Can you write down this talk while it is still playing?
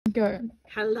Go.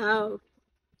 Hello,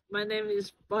 my name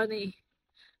is Bonnie.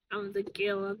 I'm the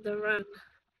girl on the run.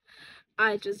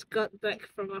 I just got back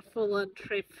from a full-on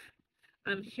trip.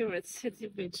 I'm here at City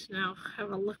Beach now.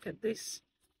 Have a look at this.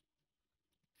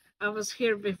 I was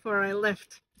here before I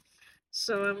left,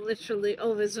 so I'm literally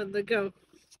always on the go.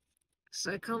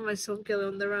 So I call myself girl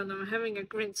on the run. I'm having a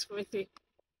green smoothie.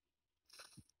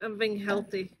 I'm being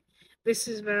healthy. This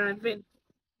is where I've been.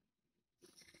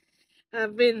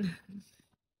 I've been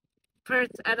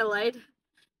Perth, Adelaide.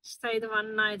 Stayed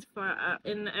one night for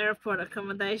in airport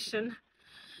accommodation.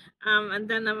 And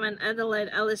then I went Adelaide,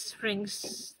 Alice Springs,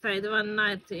 stayed one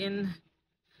night uh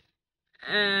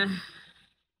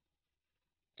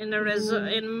in a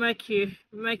resort in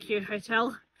Mercury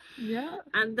Hotel, Yeah.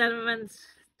 and then went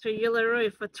to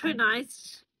Uluru for 2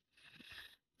 nights.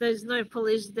 There's no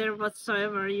police there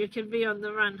whatsoever. You can be on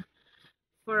the run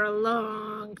for a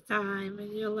long time in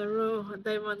Uluru.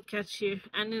 They won't catch you.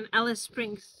 And in Alice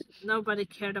Springs, nobody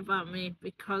cared about me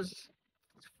because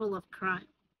it's full of crime.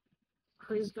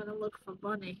 Who's gonna look for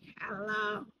Bonnie?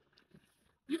 Hello.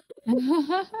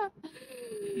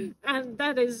 And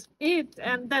that is it.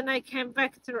 And then I came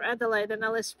back through Adelaide and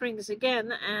Alice Springs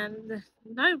again, and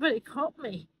nobody caught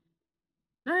me.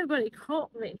 Nobody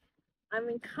caught me. I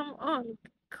mean, come on,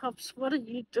 cops, what are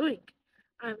you doing?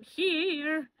 I'm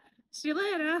here. See you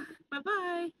later. Bye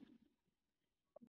bye.